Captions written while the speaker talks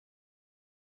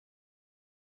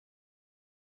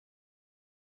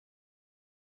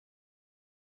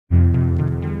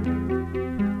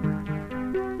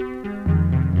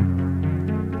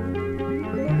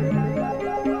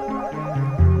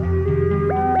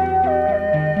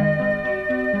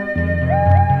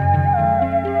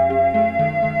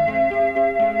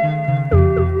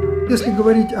Если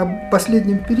говорить о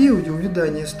последнем периоде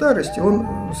увядания старости,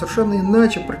 он совершенно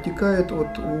иначе протекает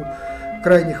вот у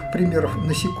крайних примеров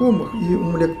насекомых и у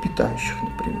млекопитающих,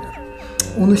 например.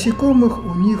 У насекомых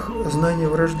у них знания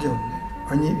врожденные,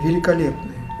 они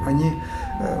великолепные.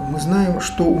 Мы знаем,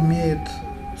 что умеют,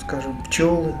 скажем,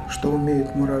 пчелы, что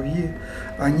умеют муравьи.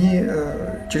 Они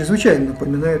чрезвычайно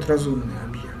напоминают разумные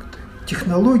объекты.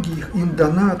 Технология им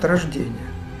дана от рождения.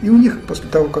 И у них, после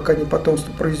того, как они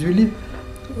потомство произвели,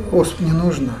 особь не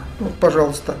нужна. Вот,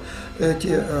 пожалуйста,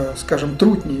 эти, скажем,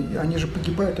 трутни, они же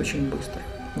погибают очень быстро.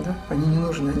 Да? Они не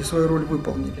нужны, они свою роль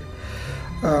выполнили.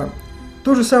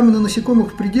 То же самое на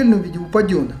насекомых в предельном виде у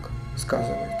паденок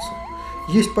сказывается.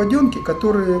 Есть паденки,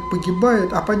 которые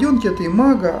погибают, а паденки это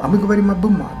имаго, а мы говорим об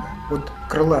имаго, вот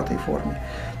крылатой форме.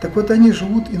 Так вот, они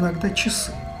живут иногда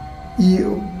часы. И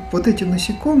вот эти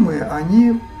насекомые,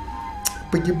 они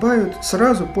погибают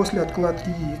сразу после откладки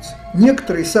яиц.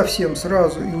 Некоторые совсем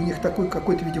сразу, и у них такой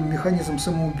какой-то, видимо, механизм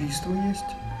самоубийства есть.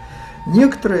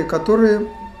 Некоторые, которые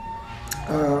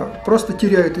просто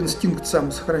теряют инстинкт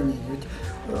самосохранения. Ведь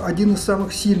один из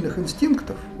самых сильных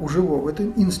инстинктов у живого – это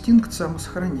инстинкт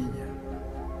самосохранения.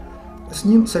 С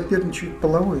ним соперничает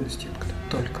половой инстинкт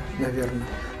только, наверное.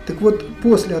 Так вот,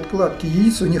 после откладки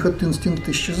яиц у них этот инстинкт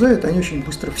исчезает, они очень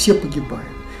быстро все погибают.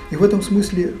 И в этом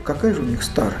смысле какая же у них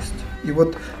старость? И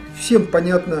вот всем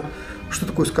понятно, что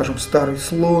такое, скажем, старый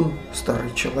слон,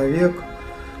 старый человек.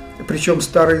 Причем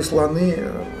старые слоны,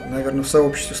 наверное, в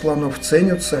сообществе слонов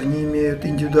ценятся, они имеют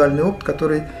индивидуальный опыт,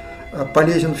 который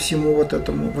полезен всему вот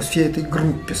этому, вот всей этой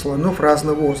группе слонов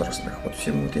разновозрастных, вот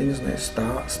всему, я не знаю,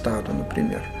 стаду,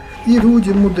 например. И люди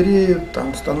мудреют,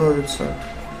 там становятся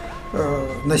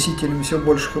носителями все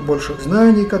больших и больших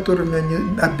знаний, которыми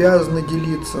они обязаны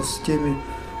делиться с теми,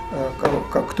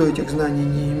 кто этих знаний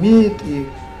не имеет, и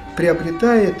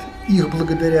приобретает их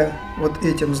благодаря вот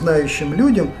этим знающим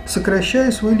людям,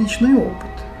 сокращая свой личный опыт.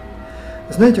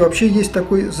 Знаете, вообще есть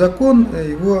такой закон,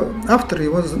 авторы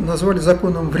его назвали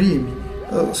законом времени.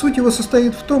 Суть его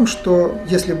состоит в том, что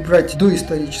если брать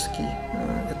доисторический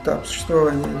этап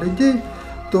существования людей,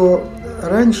 то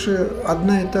раньше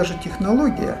одна и та же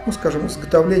технология, скажем,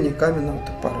 изготовление каменного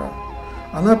топора,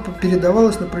 она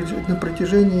передавалась на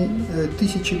протяжении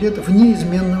тысячи лет в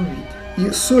неизменном виде. И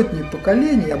сотни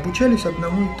поколений обучались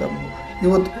одному и тому же. И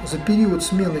вот за период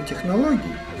смены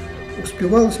технологий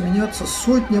успевалось меняться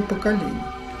сотня поколений.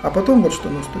 А потом вот что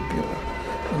наступило.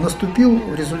 Наступил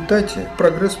в результате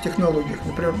прогресс в технологиях.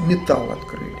 Например, металл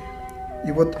открыли.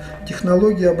 И вот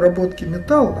технология обработки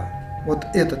металла, вот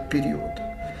этот период,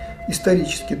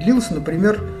 исторически длился,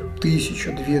 например,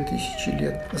 1000–2000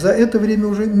 лет. За это время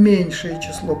уже меньшее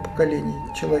число поколений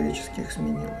человеческих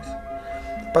сменилось.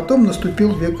 Потом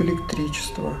наступил век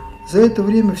электричества. За это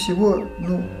время всего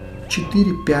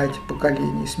 4–5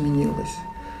 поколений сменилось.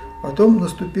 Потом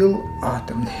наступил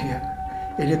атомный век,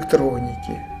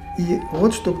 электроники. И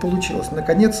вот что получилось.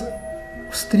 Наконец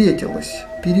встретилось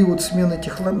период смены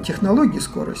технологий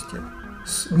скорости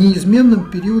с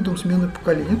неизменным периодом смены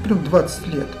поколений. Это прям 20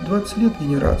 лет. 20 лет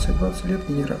генерации, 20 лет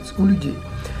генерации у людей.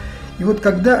 И вот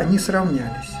когда они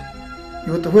сравнялись, и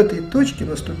вот в этой точке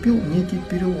наступил некий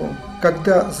перелом,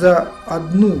 когда за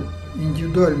одну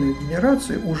индивидуальную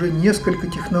генерацию уже несколько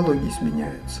технологий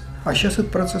сменяется. А сейчас этот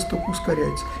процесс только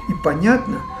ускоряется. И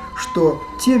понятно, что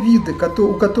те виды,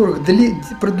 у которых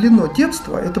продлено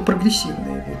детство, это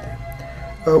прогрессивные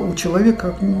виды. У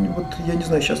человека, вот я не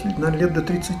знаю, сейчас, наверное, лет до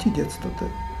 30 детство-то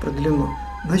продлено.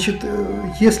 Значит,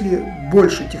 если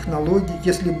больше технологий,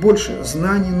 если больше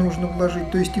знаний нужно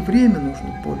вложить, то есть и время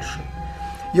нужно больше.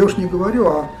 Я уж не говорю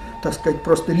о, так сказать,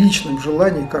 просто личном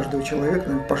желании каждого человека,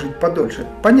 наверное, пожить подольше. Это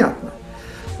понятно.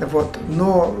 Вот.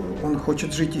 Но он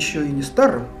хочет жить еще и не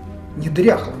старым, не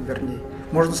дряхлым, вернее.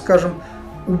 Можно, скажем,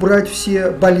 убрать все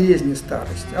болезни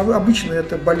старости. Обычно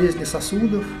это болезни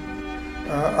сосудов,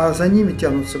 а за ними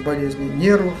тянутся болезни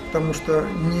нервов, потому что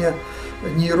не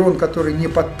нейрон, который не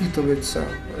подпитывается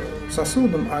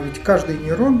сосудом, а ведь каждый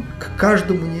нейрон, к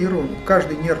каждому нейрону, к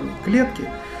каждой нервной клетке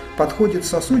подходит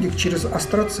сосудик через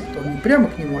астроцит. Он не прямо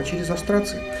к нему, а через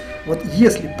астроцит. Вот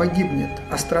если погибнет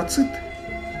астроцит,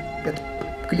 это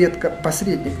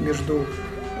клетка-посредник между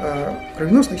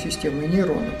кровеносной системой и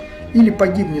нейроном, или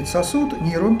погибнет сосуд,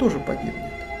 нейрон тоже погибнет.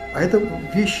 А это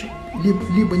вещь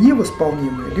либо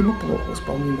невосполнимая, либо плохо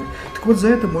восполнимая. Так вот, за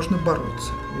это можно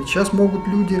бороться. Ведь сейчас могут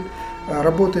люди,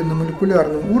 работая на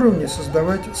молекулярном уровне,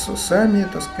 создавать сами,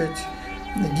 так сказать,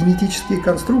 генетические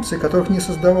конструкции, которых не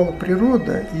создавала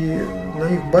природа, и на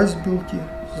их базе белки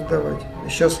создавать.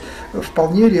 Сейчас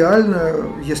вполне реально,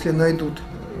 если найдут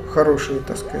хорошие,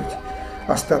 так сказать,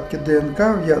 остатки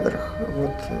ДНК в ядрах,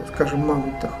 вот, скажем,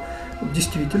 мамонтах,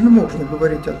 действительно можно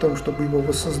говорить о том, чтобы его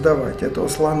воссоздавать, этого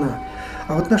слона.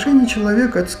 А в отношении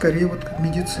человека это скорее вот как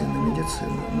медицина.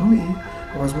 Ну и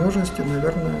возможности,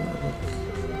 наверное,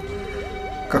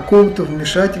 какого-то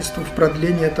вмешательства в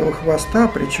продление этого хвоста,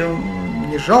 причем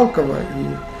не жалкого и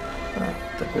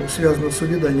такого связанного с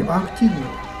увяданием, а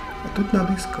активного. А тут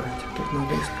надо искать.